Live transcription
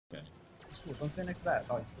cool. Don't stand next to that.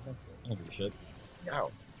 Oh, you stood next to it. I don't give a shit. Yeah.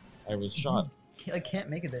 Ow. I was shot. I can't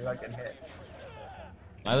make it there without getting hit.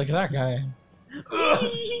 I look at that guy.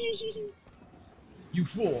 You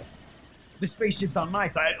fool! The spaceship's on my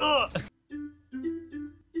side. Ugh!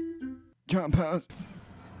 Jump pals.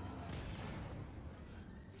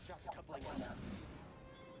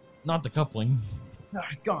 Not the coupling. Ah,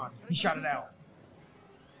 it's gone. He shot it out.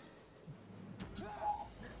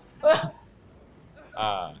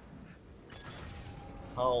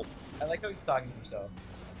 Help. I like how he's talking to himself.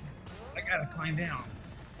 I gotta climb down.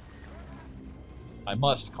 I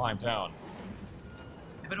must climb down.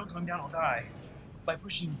 If I don't climb down, I'll die. By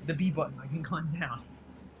pushing the B button, I can climb down.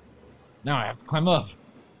 Now I have to climb up.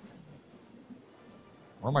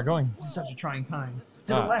 Where am I going? This is such a trying time.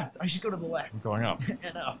 To the left. I should go to the left. I'm going up.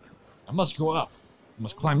 And up. I must go up. I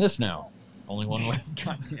must climb this now. Only one way.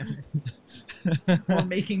 God damn it. We're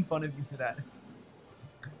making fun of you for that.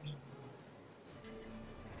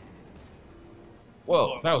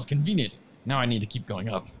 Whoa, that was convenient. Now I need to keep going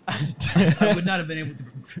up. I would not have been able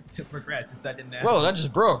to progress if that didn't happen. Well, that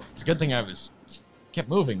just broke. It's a good thing I was kept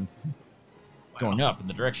moving. Going up in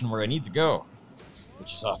the direction where I need to go.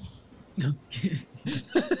 Which is up.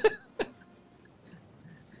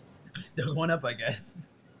 Still going up, I guess.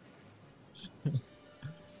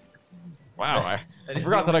 Wow, I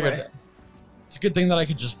forgot that I could... It's a good thing that I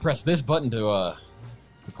could just press this button to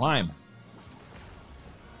climb.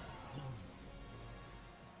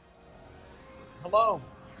 Hello.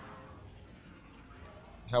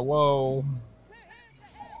 Hello.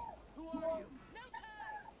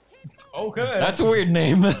 Okay. That's a weird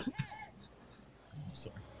name. I'm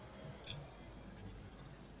sorry.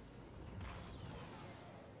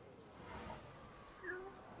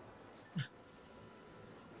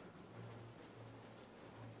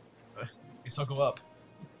 Guess I'll go up.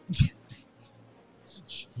 Shut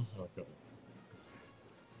the fuck up.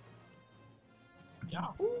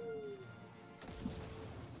 Yahoo!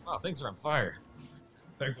 Wow, things are on fire.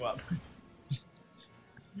 Better go up.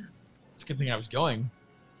 It's a good thing I was going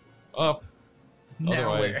up.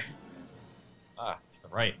 Now Otherwise, where? ah, it's the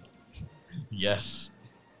right. Yes.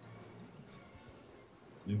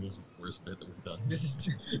 I think this is the worst bit that we've done. This is.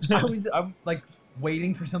 I'm like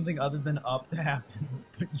waiting for something other than up to happen,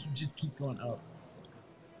 but you just keep going up.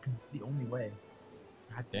 Because it's the only way.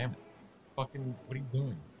 God damn it! Fucking, what are you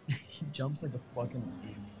doing? He jumps like a fucking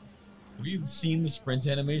idiot. Have you seen the sprint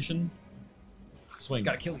animation? Swing.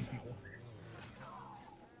 Gotta kill these people.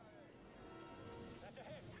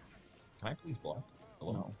 Can I please block?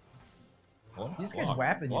 Hello? No. What? This guy's Block.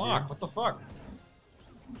 whapping you, Block. dude. What the fuck?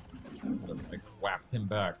 I whapped him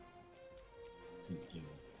back. Seems cute.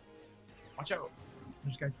 Watch out.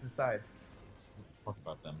 There's guys to the side. What the fuck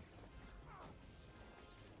about them?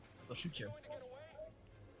 They'll shoot you. Okay,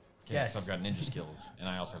 Yes. so I've got ninja skills, and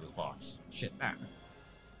I also have this box. Shit. Ah.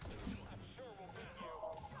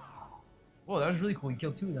 Whoa, that was really cool. You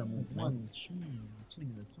killed two of them with one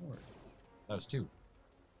swinging the sword. That was two.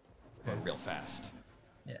 Okay. Real fast.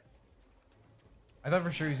 Yeah. I thought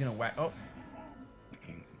for sure he was gonna whack. Oh.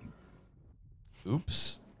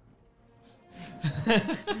 Oops.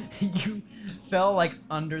 You fell like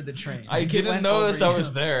under the train. I Like, it didn't went know over that that you.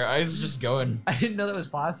 was there. I was just going. I didn't know that was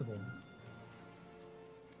possible.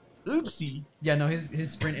 Oopsie. Yeah, no,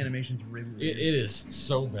 his sprint animation's really weird. It is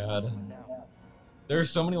so bad. There are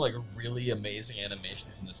so many like really amazing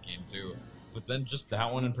animations in this game too, but then just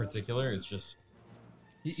that one in particular is just.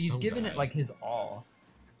 He's so given bad. it like his all.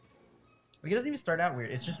 Like it doesn't even start out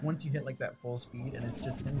weird. It's just once you hit like that full speed, and it's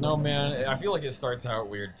just him. No man, I feel like it starts out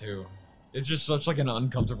weird too. It's just such like an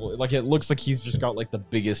uncomfortable. Like it looks like he's just got like the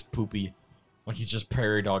biggest poopy, like he's just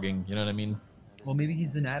prairie dogging. You know what I mean? Well, maybe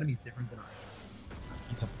his anatomy's different than ours,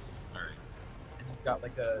 He's a. All right. and he's got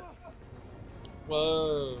like a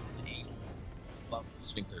Whoa.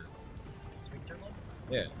 Sphincter. sphincter lump.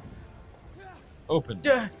 Yeah. Open.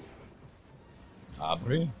 Yeah.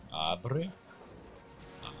 Abre. Abre.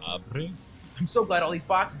 Abre. I'm so glad all these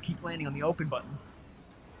boxes keep landing on the open button.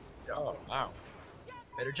 Oh wow.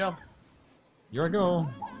 Better jump. Here I go.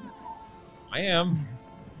 I am.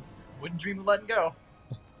 Wouldn't dream of letting go.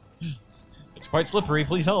 It's quite slippery.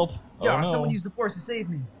 Please help. Yeah, Oh no. someone used the force to save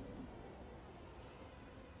me.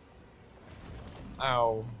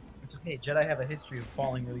 Ow. It's okay. Jedi have a history of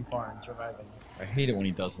falling really far and surviving. I hate it when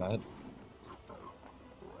he does that.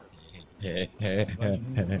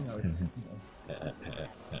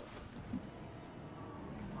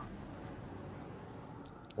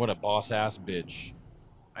 What a boss ass bitch.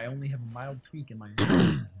 I only have a mild tweak in my. Should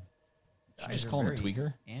you Eyes just are call him a very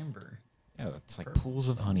tweaker? Amber. Yeah, it's like Purple. pools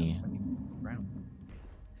of honey. Brown.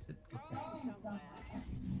 Is it purple?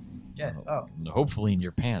 Yes, Oh, up. hopefully in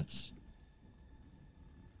your pants.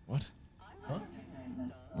 What? Huh?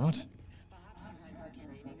 What?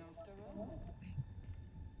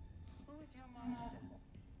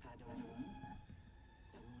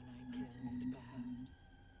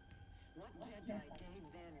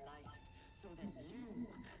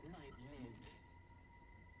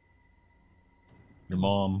 Your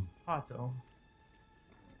mom. Otto.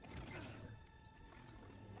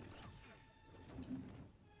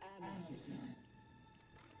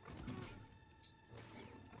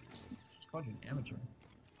 She called you an amateur.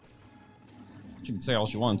 She can say all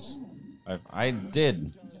she wants. I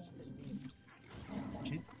did.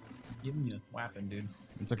 She's giving you a whapping, dude.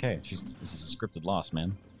 It's okay. This is a scripted loss,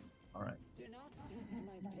 man. All right.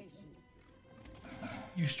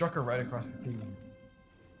 You struck her right across the table.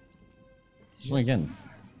 Swing again.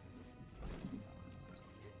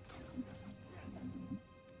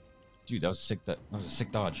 Dude, that was sick. That was a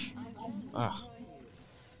sick dodge. Ah.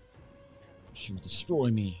 She will destroy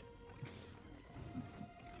me.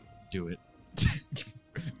 Do it.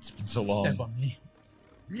 It's been so long. Step on me.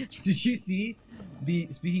 Did you see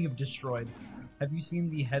speaking of destroyed, have you seen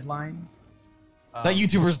the headline? That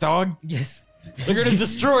YouTuber's dog? Yes. They're gonna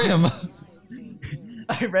destroy him!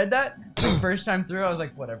 I read that the first time through, I was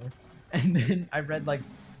like, whatever. And then I read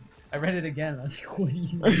it again, and I was like, what are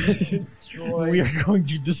you gonna destroy? We are going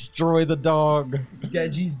to destroy the dog.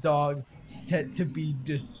 Deji's dog set to be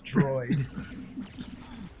destroyed.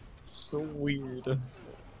 So weird.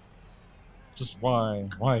 Just why?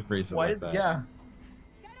 Why phrase it like that? Yeah.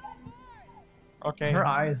 Okay. Her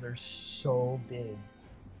eyes are so big.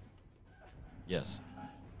 Yes.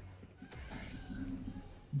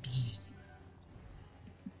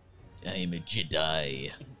 I am a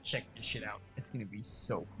Jedi. Check this shit out. It's gonna be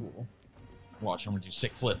so cool. Watch, I'm gonna do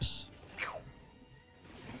sick flips.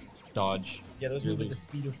 Dodge. Yeah, those Really? move at the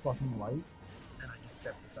speed of fucking light, and I just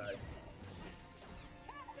stepped aside.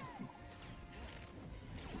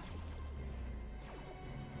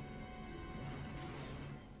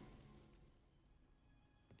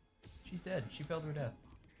 She's dead. She fell to her death.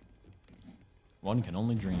 One can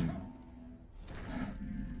only dream.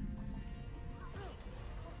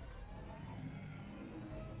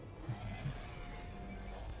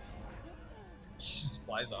 She just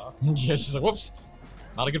flies off. Yeah, she's like, whoops.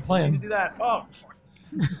 Not a good I plan. need to do that. Oh, fuck.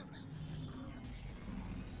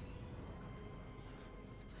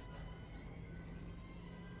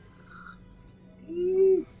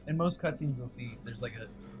 In most cutscenes, you'll see there's like a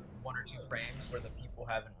 1 or 2 frames where the people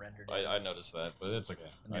haven't rendered it. I noticed that, but it's okay.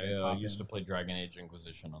 And then they I pop used in. to play Dragon Age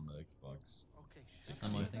Inquisition on the Xbox.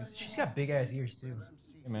 Similar things. She's got big ass ears too.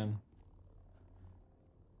 Hey, man.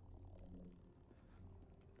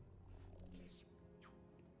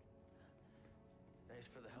 Thanks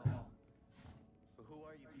for the help. But who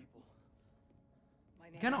are you people?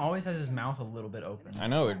 He kind of always has his mouth a little bit open. I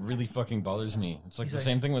know, it really fucking bothers me. It's like He's the like-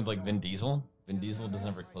 same thing with like Vin Diesel. Vin Diesel doesn't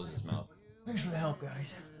ever close his mouth. Thanks for the help, guys.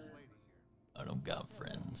 I don't got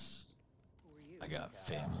friends. I got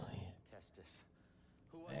family. Kestis.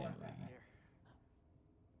 Who are you Family. back here?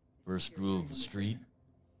 First rule of the street.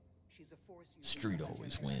 Street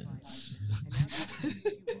always wins.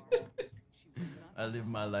 I live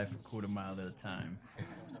my life a quarter mile at a time.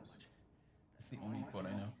 That's the only quote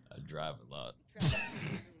I know. I drive a lot.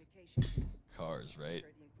 Cars, right?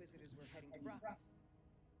 What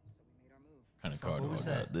kind of car do What I was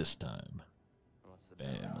got that? this time? What's the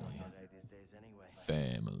value of Family. Jedi these days anyway?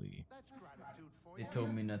 Family. They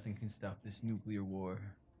told me nothing can stop this nuclear war.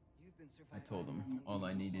 I told them all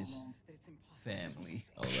I need is family.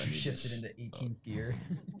 All I need Shifted is- into 18th gear.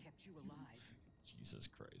 Jesus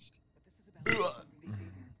Christ.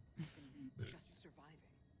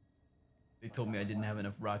 They told me I didn't have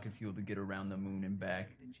enough rocket fuel to get around the moon and back.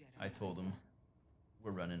 I told them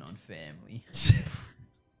we're running on family. Jesus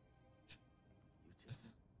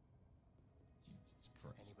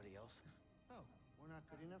Christ. Anybody else? Oh, we're not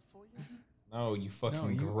good enough for you? No, you fucking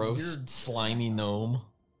you're- gross, slimy gnome.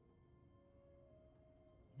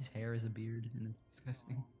 His hair is a beard, and it's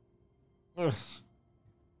disgusting. Ugh.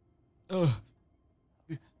 Ugh.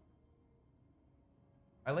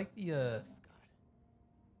 I like the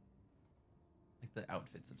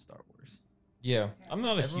outfits of Star Wars. Yeah, I'm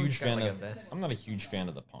not a Everyone's huge got, fan like, a of. vest. I'm not a huge fan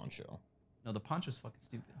of the poncho. No, the poncho's fucking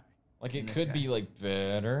stupid. Like In it this could guy. be like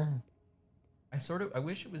better. I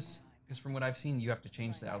wish it was, because from what I've seen, you have to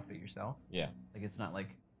change the outfit yourself. Yeah. Like it's not like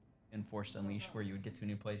Enforced Unleashed where you would get to a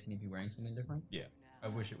new place and you'd be wearing something different. Yeah. I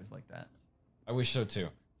wish it was like that. I wish so too.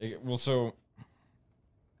 Well, so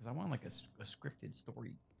Because I want like a scripted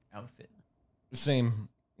story outfit. same.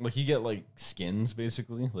 Like you get like skins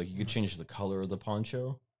basically. Like you could change the color of the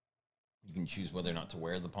poncho. You can choose whether or not to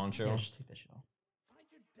wear the poncho. Yeah, just take that shit off.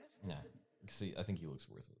 Yeah. See, I think he looks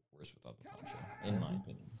worse without the poncho, in my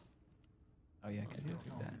opinion. Oh yeah, because he'll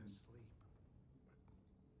take that.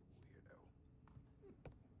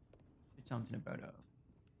 It's something about a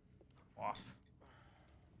off.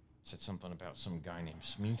 Said something about some guy named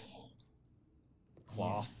Smith.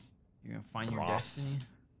 Cloth. You're gonna find your Roth. destiny.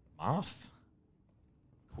 Moth.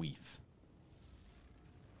 Queef.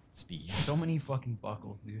 Steve. So many fucking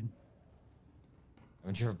buckles, dude.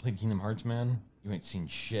 Haven't you ever played Kingdom Hearts, man? You ain't seen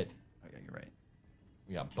shit. Oh yeah, you're right.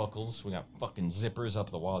 We got buckles. We got fucking zippers up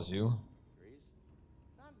the wazoo.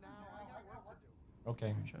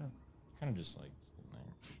 Okay. Shut up. Kind of just like sitting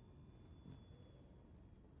there.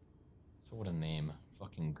 So what a name.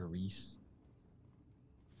 Fucking Grease.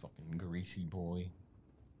 Fucking greasy boy.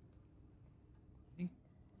 I think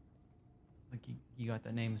like he got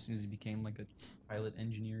that name as soon as he became like a pilot,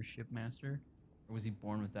 engineer, shipmaster. Or was he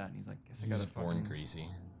born with that? And he's like, guess I He gotta was born fucking, greasy.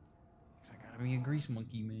 guess I gotta be a grease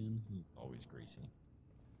monkey, man. He's always greasy.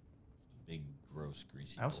 Big, gross,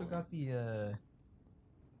 greasy I also boy. got the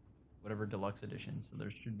whatever deluxe edition, so there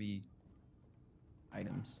should be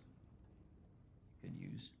items you could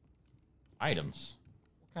use. Items.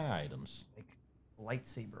 What kind of items? Like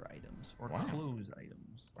lightsaber items or Wow. clothes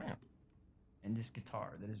items. Wow. And this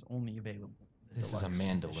guitar that is only available. in the This is a deluxe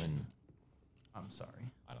mandolin. edition. I'm sorry.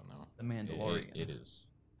 I don't know. The Mandalorian. It is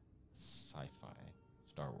sci-fi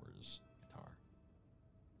Star Wars guitar.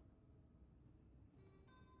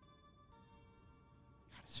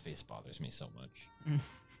 God, his face bothers me so much.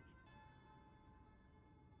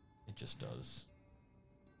 It just does.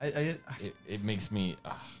 It makes me.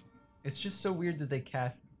 It's just so weird that they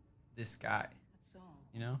cast this guy. That's all.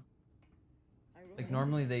 You know, I wrote like it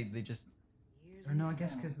normally they just. years Or no, I ago.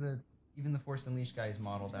 guess because even the Force Unleashed guy is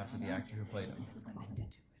modeled after the actor who played him. Connected to it.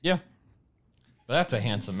 Yeah, but that's a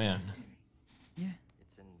handsome man. Yeah.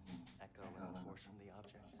 It's an echo and force from the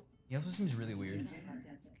object. He also seems really weird. Did you have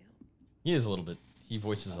that skill? He is a little bit. He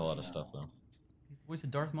voices a lot of stuff though. He's the voice of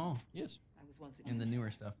Darth Maul He is. I was once a in the teacher, newer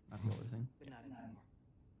stuff, not the older thing. but not anymore.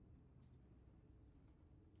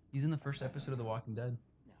 He's in the first episode of The Walking Dead.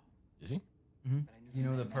 No. Is he? Mm-hmm. But I knew You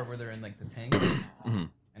know the his part where they're in like the tank, Mhm.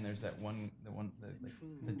 and there's that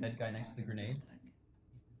the dead guy next to the grenade.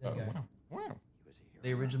 He's the Oh, dead guy. wow. Wow. He was a They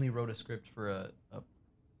hero. originally wrote a script for a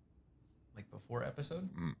like before episode,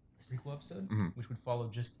 Mhm. prequel episode, Mhm. which would follow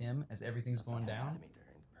just him as everything's going down, During the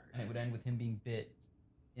purge. and it would end with him being bit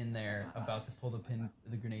in there, about to pull the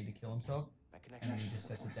grenade to kill himself, My and connection then he to just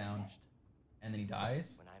the sets it Force down, changed. and then he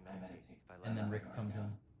dies, When I'm active, if I let and then out, Rick comes in, I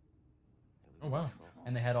lose Oh, wow. control.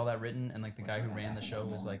 and they had all that written, and like the guy who ran the show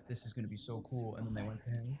was like, "This is gonna be so cool," and then they went to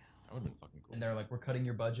him, That would have been fucking cool. and they're like, "We're cutting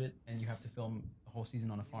your budget, and you have to film the whole season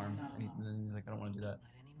on a farm," and then he's like, "I don't want to do that." Not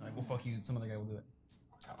I'm like, anymore. "Well, fuck you. Some other guy will do it."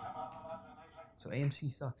 So AMC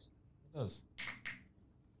sucks, It does.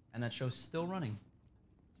 and that show's still running.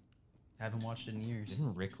 Haven't watched it in years.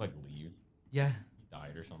 Didn't Rick like leave? Yeah. He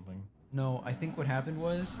died or something. No, I think what happened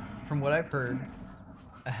was, from what I've heard,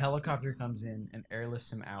 a helicopter comes in and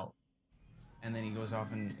airlifts him out, and then he goes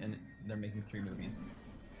off and they're making 3 movies.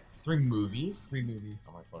 3 movies? 3 movies.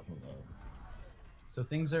 Oh my fucking god. So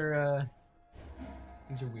things are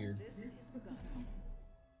weird. This is Pagano.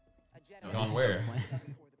 A Jedi Gone who where? fought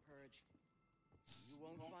before the purge. You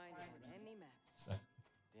won't find it on any maps.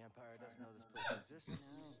 The Empire doesn't know this place exists. No.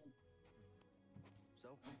 So,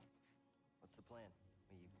 what's the plan?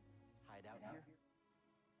 We hide out here?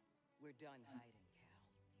 We're done hiding,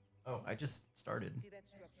 Cal. Oh, I just started. See that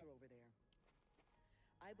structure over there?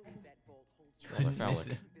 I believe that vault holds Rather Couldn't miss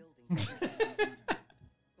phallic. it. building.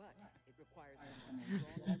 But it requires someone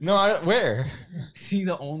strong. No, where? See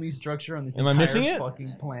the only structure on this Am I entire missing it?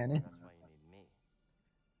 fucking planet. That's why you need me.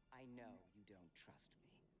 I know you don't trust me.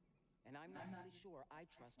 And I'm not really sure I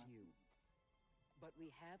trust you. But we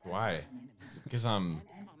have Why? common enemies Because and a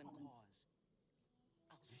common cause.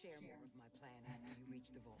 I'll share more of my plan after you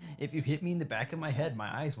reach the vault. If you hit me in the back of my head,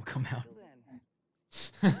 my eyes will come out. Till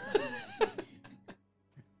then,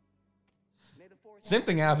 may the force Same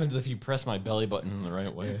thing happens if you press my belly button in the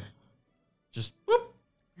right way. Just whoop.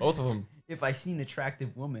 Both of them. If I see an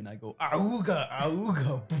attractive woman, I go, "Auga,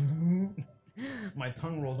 auga." My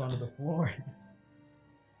tongue rolls onto the floor.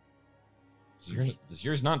 Does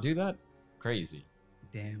yours not do that? Crazy.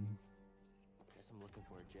 Damn. Guess I'm looking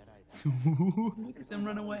for a Jedi then. Look at them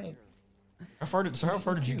run away. How far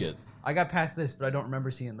did you get? I got past this, but I don't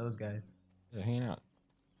remember seeing those guys. They're hanging out.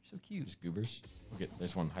 They're so cute. Just goobers. Look at,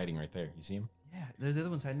 there's one hiding right there. You see him? Yeah, there's the other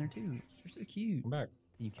ones hiding there too. They're so cute. Come back.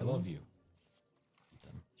 Can you I kill love them? you. Eat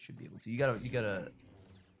them. Should be able to. You got a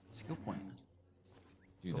skill point.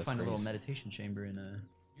 Dude, Go that's find crazy. a little meditation chamber in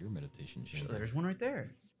You Your meditation Sure, chamber. there's one right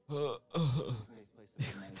there. Safe place to be.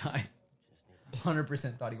 I Just need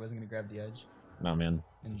 100% thought he wasn't gonna grab the edge No, man.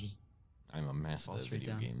 and just. I'm a master Fall at straight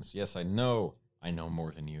video down. games. Yes, I know. I know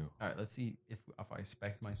more than you. All right, let's see if I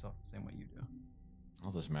spec myself the same way you do.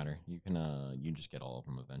 All this matter. You can you just get all of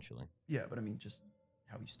them eventually. Yeah, but I mean, just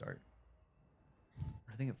how you start.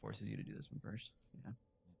 I think it forces you to do this one first. Yeah.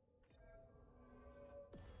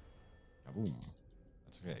 Kaboom.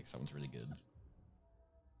 That's okay, 'cause that one's really good.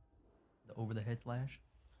 The over the head slash.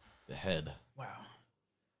 The head. Wow.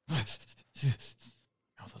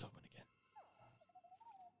 Mouth is open again.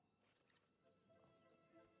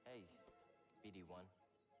 Hey, BD1.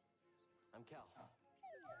 I'm Cal.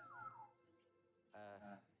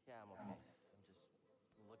 Yeah, I'm okay. I'm just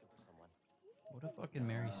looking for someone. What a fucking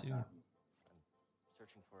Mary Sue. I'm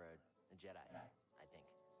searching for a Jedi, I think.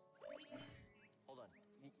 Hold on.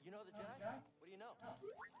 You know the Jedi? What do you know?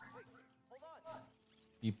 Wait, hold on.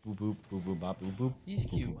 Beep boop boop boop boop bop boop boop. He's boop,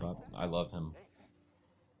 cute. boop, bop. I love him. Thanks.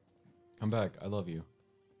 Come back. I love you.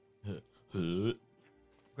 Leave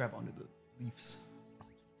Grab onto the leaves.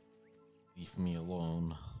 me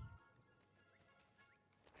alone.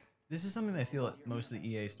 This is something that I feel like most of the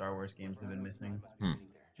EA Star Wars games have been missing. Hmm.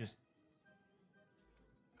 Just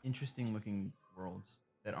interesting looking worlds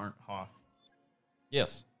that aren't Hoth.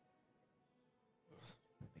 Yes.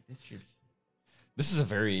 Like this shit. This is a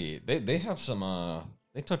very they have some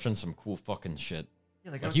they touch on some cool fucking shit.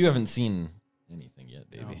 Yeah, like, Like you haven't seen anything yet,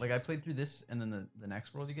 baby. like I played through this and then the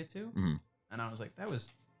next world you get to, Mhm. and I was like, those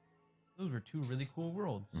were two really cool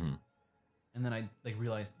worlds. Mhm. And then I like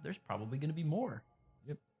realized there's probably going to be more,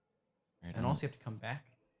 Right and on. also you have to come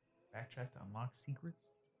backtrack to unlock secrets,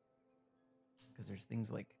 because there's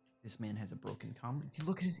things like this man has a broken comm. Dude,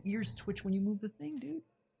 look at his ears twitch when you move the thing, dude.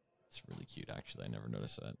 It's really cute, actually. I never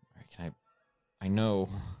noticed that. All right, can I know.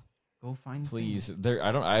 Go find. Please. things.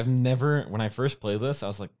 I've never, when I first played this, I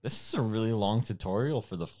was like, this is a really long tutorial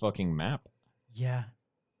for the fucking map. Yeah.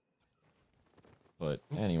 But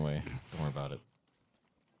anyway, don't worry about it.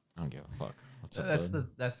 I don't give a fuck. What's up, bud?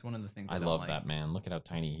 That's one of the things I don't love like. that, man. Look at how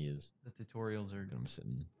tiny he is. The tutorials are Look at him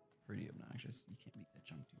sitting. pretty obnoxious. You can't beat that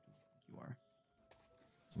jump, dude. You are.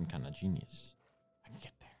 Some kind of genius. I can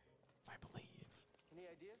get there. If I believe. Any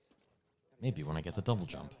ideas? Maybe when I get the double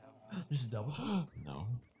jump. This is double jump. No.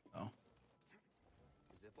 Oh,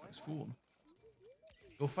 Zip I line? was fooled.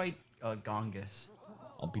 Go fight Gongus.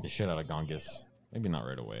 I'll beat the shit out of Gongus. Maybe not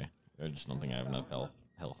right away. I just don't think I have enough health.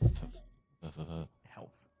 Health.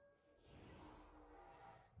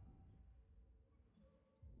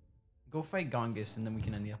 Go fight Gongus, and then we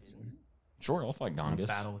can end the episode. Sure, I'll fight I wanna Gongus.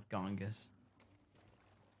 battle with Gongus.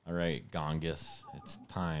 Alright, Gongus. It's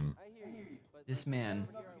time. I hear you, but This man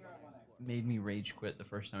here I want to made me rage quit the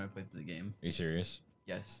first time I played through the game. Are you serious?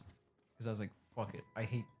 Yes, because I was like, "Fuck it, I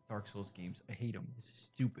hate Dark Souls games. I hate them. This is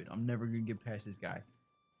stupid. I'm never gonna get past this guy."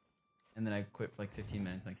 And then I quit for like 15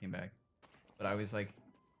 minutes, and I came back. But I was like,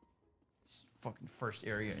 "Fucking first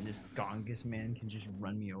area, and this Gongus man can just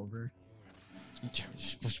run me over." It's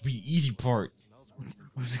supposed to be the easy part.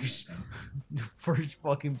 I was like, the first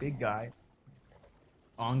fucking big guy.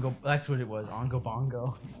 Ongo, that's what it was. Ongo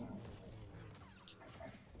Bongo.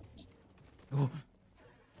 Oh.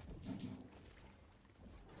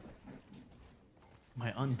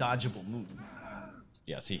 My undodgeable move.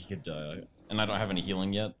 Yeah, see, he could, and I don't have any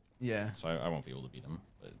healing yet, Yeah, so I won't be able to beat him,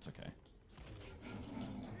 but it's okay.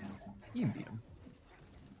 you can beat him.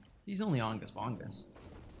 He's only Ongus Bongus.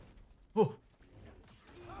 Oh,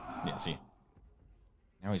 Yeah, see.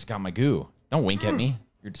 Now he's got my goo. Don't wink at me.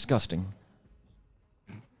 You're disgusting.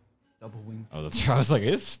 double wing. Oh, that's I was like,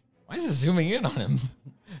 why is it zooming in on him?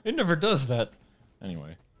 It never does that.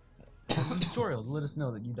 Anyway. Tutorial to let us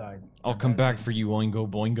know that you died. I'll come back for you, Oingo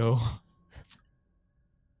Boingo.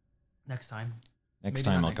 next time. Next Maybe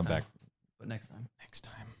time not I'll next come time. back. But next time. Next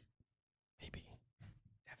time.